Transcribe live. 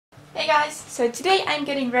Hey guys, so today I'm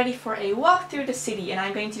getting ready for a walk through the city and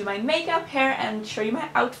I'm going to do my makeup, hair and show you my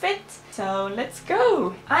outfit. So let's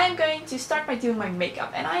go! I am going to start by doing my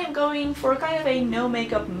makeup and I am going for kind of a no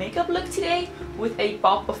makeup look today with a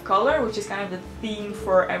pop of color, which is kind of the theme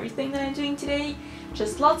for everything that I'm doing today.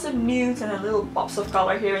 Just lots of nudes and a little pops of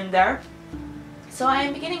color here and there. So I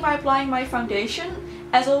am beginning by applying my foundation.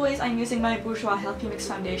 As always, I'm using my Bourjois Help You Mix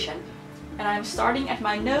foundation. And I'm starting at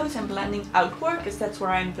my nose and blending outward because that's where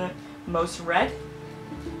I'm the most red.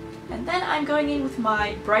 And then I'm going in with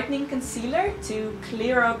my brightening concealer to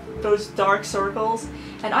clear up those dark circles.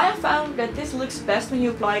 And I have found that this looks best when you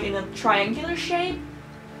apply it in a triangular shape.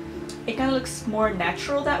 It kind of looks more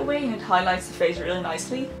natural that way and it highlights the face really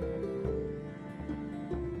nicely.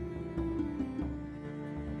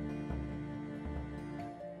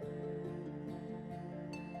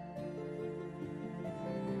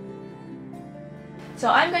 So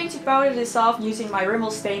I'm going to powder this off using my Rimmel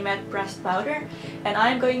Stay Matte pressed powder, and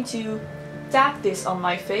I'm going to tap this on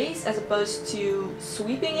my face as opposed to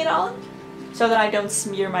sweeping it on so that I don't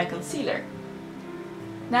smear my concealer.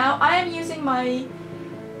 Now I am using my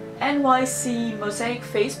NYC Mosaic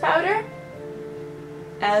face powder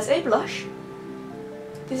as a blush.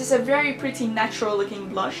 This is a very pretty natural looking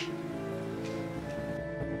blush.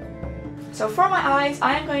 So for my eyes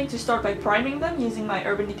I am going to start by priming them using my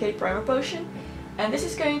Urban Decay Primer Potion. And this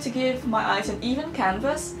is going to give my eyes an even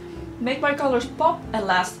canvas, make my colors pop and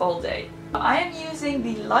last all day. I am using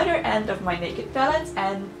the lighter end of my Naked palette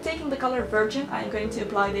and taking the color Virgin, I am going to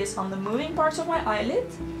apply this on the moving parts of my eyelid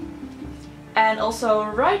and also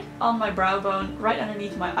right on my brow bone, right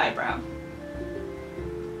underneath my eyebrow.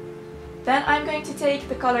 Then I'm going to take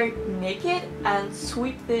the color Naked and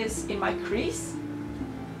sweep this in my crease.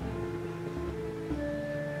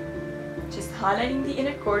 Just highlighting the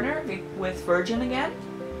inner corner with Virgin again.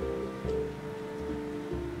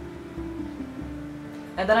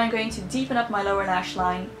 And then I'm going to deepen up my lower lash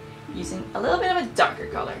line using a little bit of a darker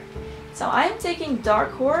color. So I'm taking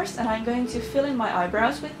Dark Horse and I'm going to fill in my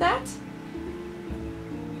eyebrows with that.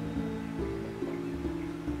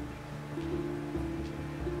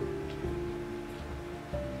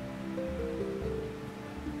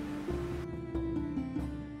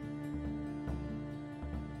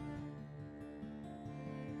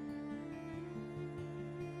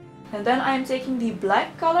 And then I'm taking the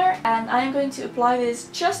black color and I'm going to apply this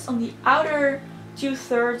just on the outer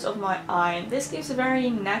 2/3 of my eye. And this gives a very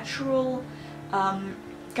natural,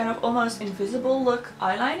 kind of almost invisible look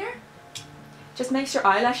eyeliner. Just makes your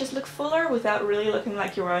eyelashes look fuller without really looking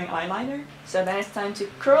like you're wearing eyeliner. So then it's time to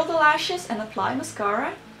curl the lashes and apply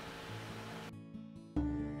mascara.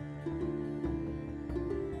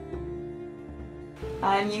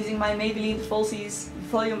 I'm using my Maybelline Falsies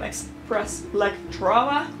Volume Express Black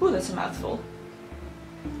Drama. Ooh, that's a mouthful.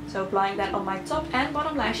 So applying that on my top and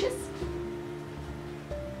bottom lashes.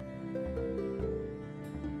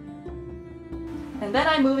 And then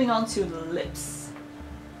I'm moving on to the lips.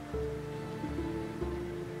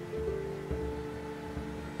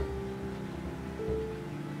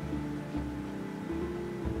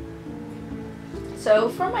 So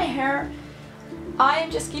for my hair, I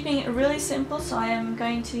am just keeping it really simple, so I am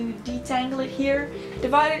going to detangle it here,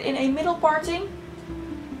 divide it in a middle parting.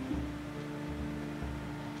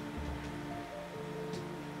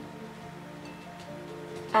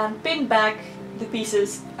 And pin back the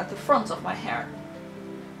pieces at the front of my hair.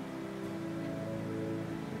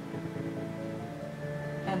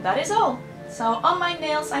 And that is all. So on my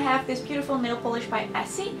nails I have this beautiful nail polish by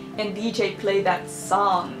Essie and DJ Play That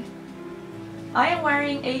Song. I am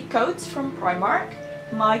wearing a coat from Primark.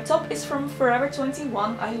 My top is from Forever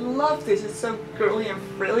 21. I love this, it's so girly and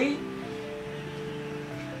frilly.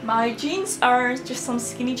 My jeans are just some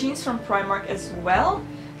skinny jeans from Primark as well.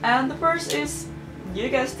 And the purse is, you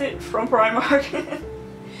guessed it, from Primark.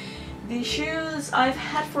 The shoes I've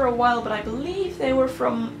had for a while, but I believe they were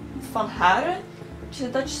from Van Haren, which is a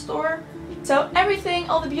Dutch store. So everything,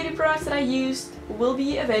 all the beauty products that I used will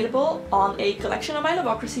be available on a collection on my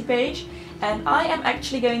Lovocracy page. And I am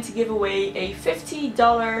actually going to give away a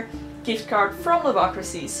 $50 gift card from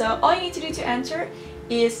Lovocracy. So all you need to do to enter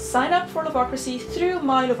is sign up for Lovocracy through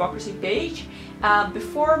my Lovocracy page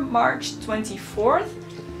before March 24th.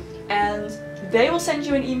 And they will send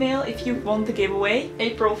you an email if you won the giveaway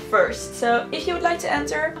April 1st. So if you would like to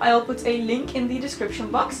enter, I'll put a link in the description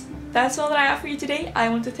box. That's all that I have for you today. I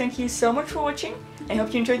want to thank you so much for watching. I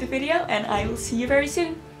hope you enjoyed the video and I will see you very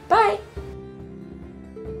soon. Bye!